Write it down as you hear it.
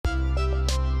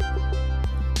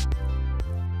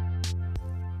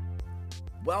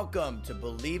Welcome to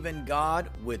Believe in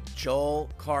God with Joel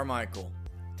Carmichael.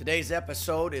 Today's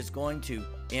episode is going to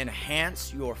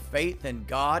enhance your faith in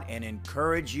God and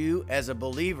encourage you as a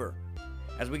believer.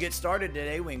 As we get started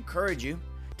today, we encourage you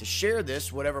to share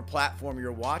this, whatever platform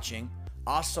you're watching.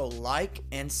 Also like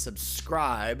and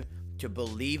subscribe to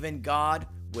Believe in God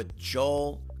with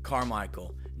Joel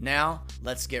Carmichael. Now,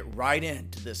 let's get right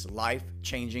into this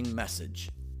life-changing message.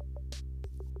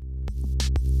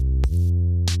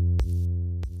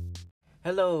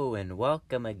 Hello and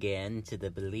welcome again to the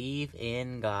Believe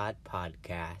in God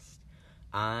podcast.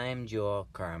 I'm Joel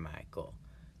Carmichael.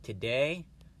 Today,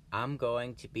 I'm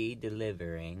going to be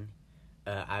delivering,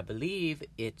 I believe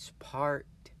it's part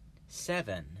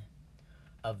 7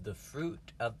 of the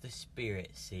Fruit of the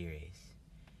Spirit series.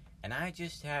 And I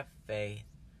just have faith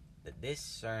that this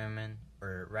sermon,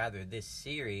 or rather this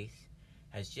series,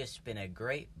 has just been a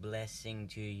great blessing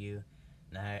to you.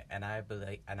 And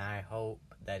I hope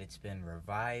that it's been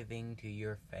reviving to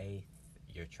your faith,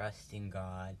 your trust in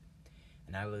God.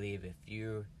 And I believe if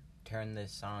you turn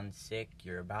this on sick,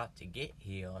 you're about to get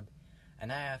healed.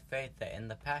 And I have faith that in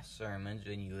the past sermons,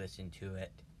 when you listen to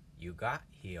it, you got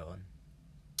healed.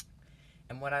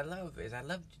 And what I love is I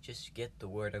love to just get the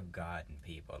Word of God in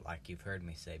people, like you've heard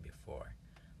me say before.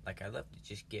 Like I love to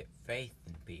just get faith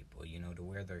in people, to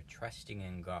where they're trusting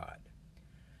in God.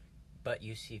 But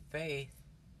you see, faith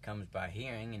comes by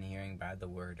hearing, and hearing by the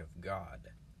Word of God,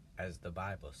 as the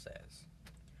Bible says.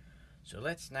 So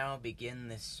let's now begin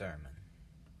this sermon.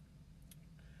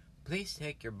 Please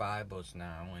take your Bibles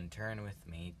now and turn with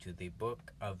me to the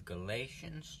book of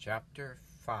Galatians chapter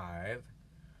 5,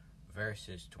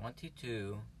 verses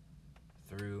 22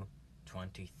 through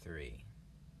 23.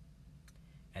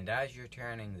 And as you're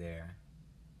turning there,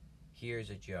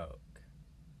 here's a joke.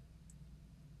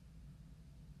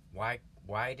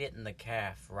 Why didn't the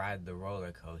calf ride the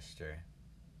roller coaster?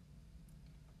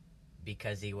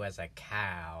 Because he was a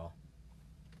cow.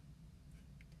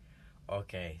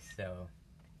 Okay, so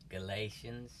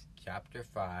Galatians chapter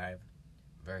 5,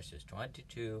 verses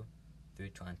 22 through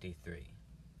 23.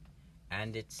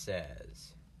 And it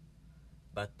says,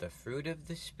 "But the fruit of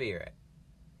the Spirit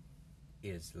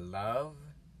is love,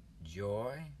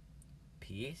 joy,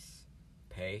 peace,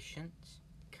 patience,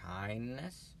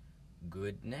 kindness,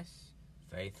 goodness,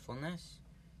 faithfulness,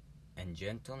 and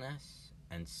gentleness,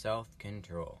 and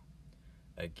self-control.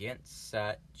 Against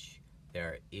such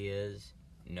there is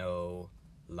no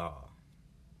law."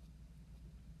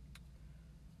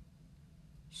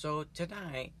 So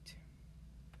tonight,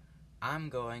 I'm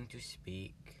going to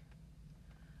speak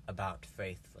about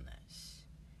faithfulness.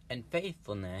 And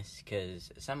faithfulness,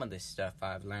 because some of this stuff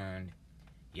I've learned,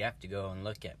 you have to go and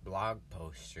look at blog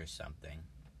posts or something.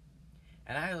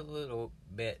 And I had a little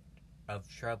bit of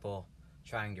trouble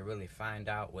trying to really find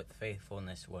out what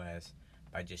faithfulness was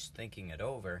by just thinking it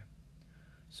over.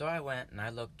 So I went and I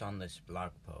looked on this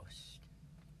blog post.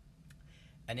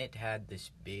 And it had this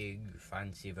big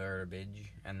fancy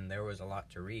verbiage, and there was a lot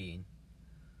to read.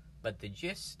 But the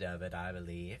gist of it, I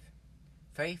believe,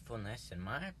 faithfulness, in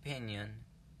my opinion,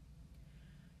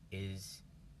 is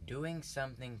doing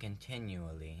something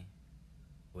continually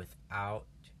without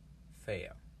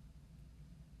fail.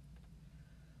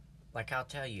 Like, I'll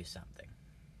tell you something.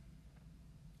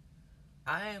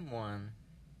 I am one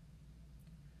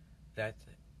that,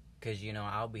 because,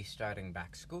 I'll be starting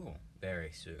back school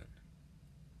very soon.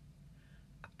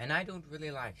 And I don't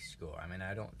really like school.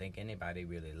 I don't think anybody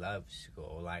really loves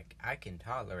school. Like, I can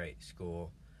tolerate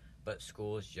school, but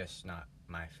school is just not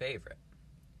my favorite.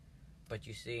 But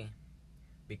you see,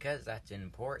 because that's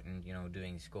important,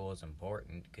 doing school is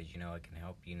important because, it can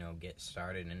help, get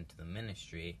started into the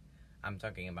ministry. I'm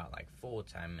talking about like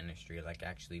full-time ministry, like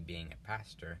actually being a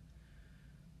pastor.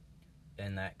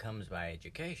 And that comes by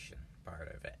education,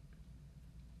 part of it.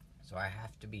 So I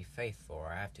have to be faithful,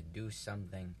 or I have to do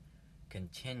something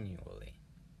continually.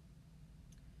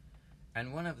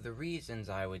 And one of the reasons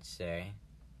I would say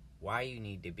why you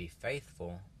need to be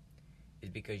faithful is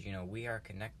because, we are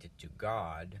connected to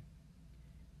God.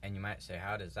 And you might say,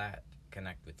 how does that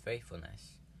connect with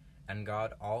faithfulness? And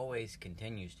God always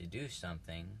continues to do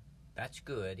something. That's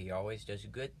good. He always does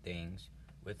good things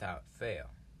without fail.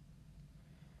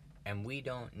 And we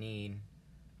don't need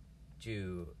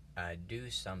to do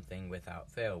something without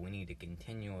fail. We need to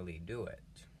continually do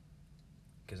it.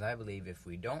 Because I believe if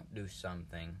we don't do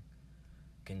something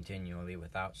continually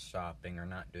without stopping, or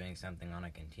not doing something on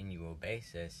a continual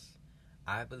basis,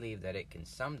 I believe that it can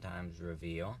sometimes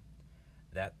reveal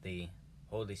that the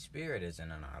Holy Spirit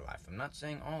isn't in our life. I'm not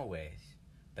saying always,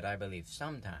 but I believe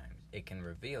sometimes it can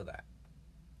reveal that.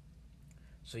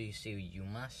 So you see, you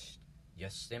must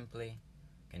just simply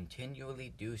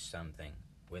continually do something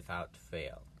without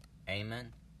fail.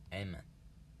 Amen. Amen.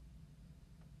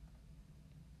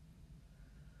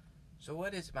 So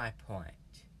what is my point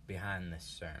behind this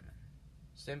sermon?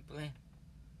 Simply,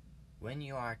 when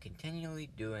you are continually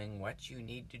doing what you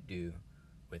need to do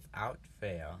without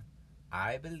fail,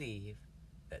 I believe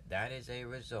that that is a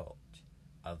result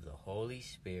of the Holy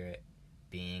Spirit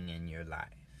being in your life.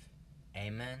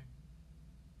 Amen.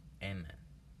 Amen.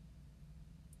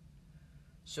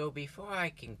 So before I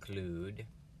conclude,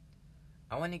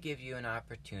 I want to give you an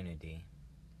opportunity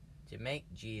to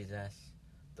make Jesus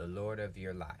the Lord of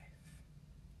your life.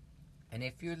 And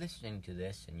if you're listening to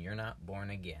this and you're not born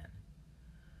again,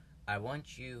 I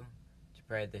want you to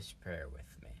pray this prayer with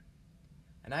me.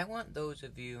 And I want those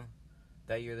of you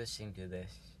that you're listening to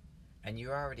this and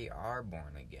you already are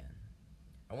born again,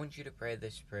 I want you to pray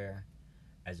this prayer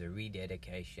as a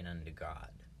rededication unto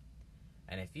God.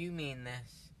 And if you mean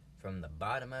this from the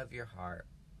bottom of your heart,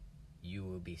 you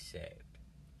will be saved.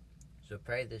 So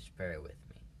pray this prayer with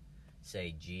me.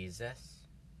 Say, Jesus,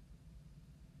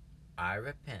 I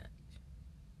repent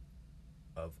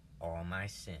of all my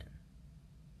sin.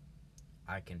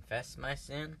 I confess my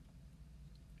sin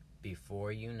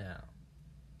before you now.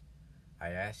 I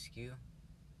ask you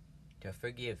to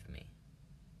forgive me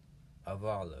of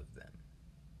all of them.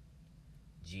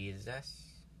 Jesus,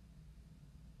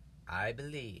 I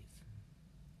believe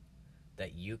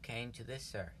that you came to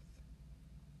this earth.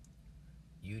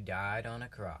 You died on a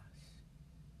cross.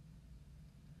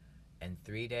 And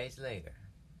 3 days later,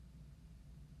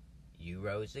 you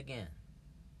rose again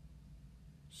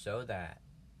so that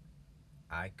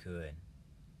I could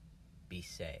be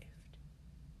saved.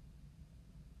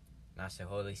 And I say,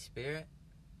 Holy Spirit,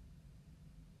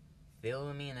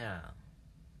 fill me now.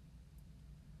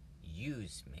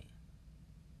 Use me.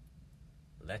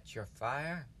 Let your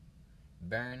fire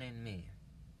burn in me.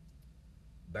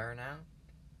 Burn out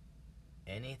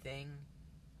anything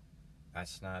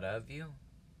that's not of you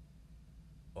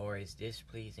or is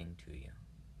displeasing to you.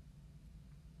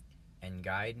 And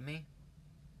guide me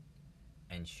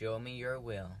and show me your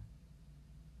will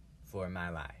for my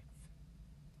life.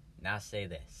 Now say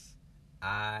this: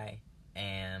 I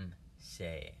am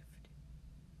saved.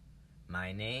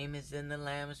 My name is in the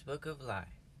Lamb's Book of Life,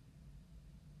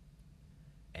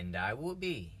 and I will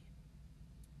be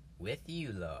with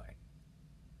you, Lord,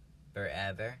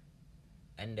 forever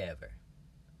and ever.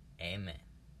 Amen.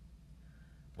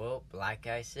 Well, like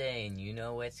I say, and you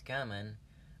know what's coming,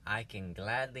 I can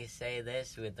gladly say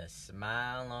this with a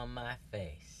smile on my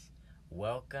face.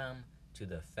 Welcome to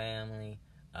the family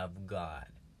of God.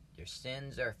 Your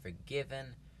sins are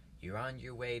forgiven. You're on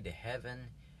your way to heaven.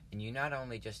 And you not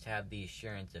only just have the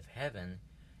assurance of heaven,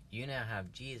 you now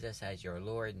have Jesus as your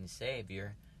Lord and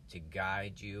Savior to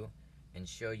guide you and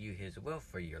show you His will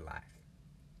for your life.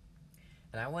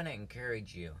 And I want to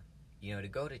encourage you, to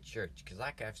go to church, because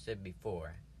like I've said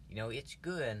before, it's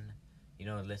good,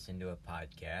 to listen to a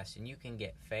podcast, and you can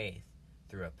get faith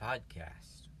through a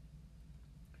podcast.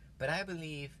 But I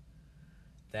believe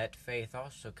that faith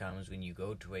also comes when you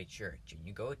go to a church, and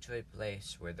you go to a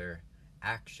place where they're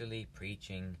actually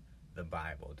preaching the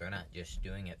Bible. They're not just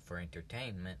doing it for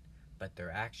entertainment, but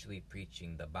they're actually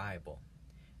preaching the Bible.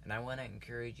 And I want to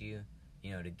encourage you,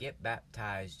 to get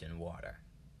baptized in water.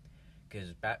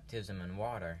 Because baptism in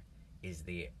water is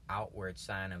the outward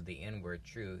sign of the inward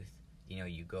truth.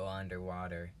 You go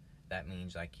underwater. That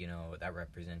means that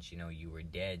represents, you were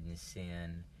dead in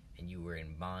sin and you were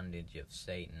in bondage of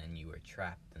Satan and you were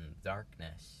trapped in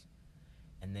darkness.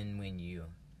 And then when you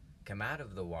come out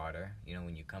of the water,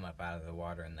 when you come up out of the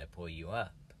water and they pull you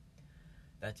up,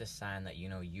 that's a sign that,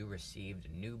 you received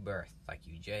a new birth, like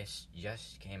you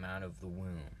just came out of the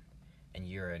womb and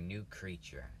you're a new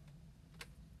creature.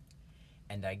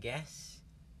 And I guess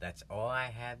that's all I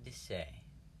have to say.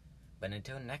 But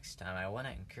until next time, I want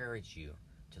to encourage you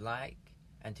to like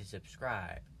and to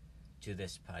subscribe to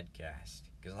this podcast.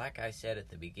 Because like I said at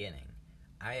the beginning,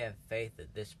 I have faith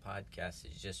that this podcast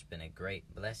has just been a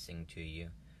great blessing to you.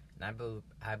 And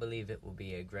I believe it will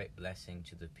be a great blessing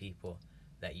to the people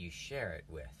that you share it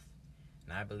with.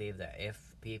 And I believe that if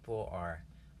people are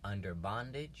under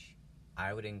bondage,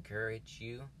 I would encourage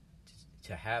you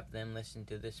to have them listen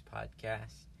to this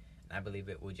podcast. And I believe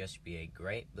it will just be a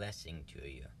great blessing to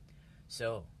you.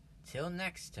 So, till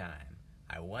next time,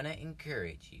 I want to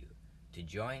encourage you to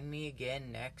join me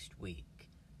again next week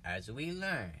as we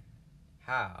learn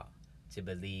how to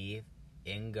believe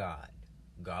in God.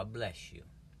 God bless you.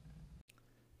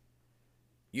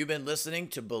 You've been listening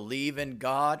to Believe in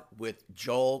God with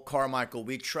Joel Carmichael.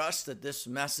 We trust that this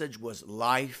message was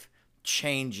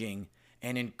life-changing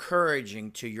and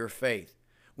encouraging to your faith.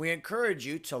 We encourage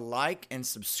you to like and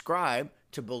subscribe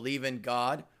to Believe in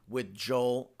God with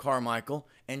Joel Carmichael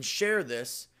and share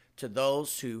this to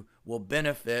those who will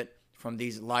benefit from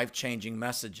these life-changing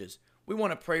messages. We want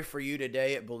to pray for you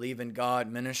today at Believe in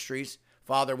God Ministries.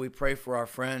 Father, we pray for our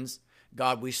friends.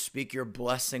 God, we speak your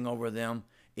blessing over them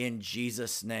in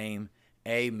Jesus' name.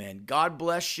 Amen. God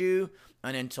bless you.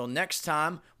 And until next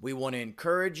time, we want to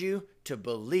encourage you to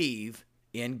believe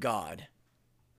in God.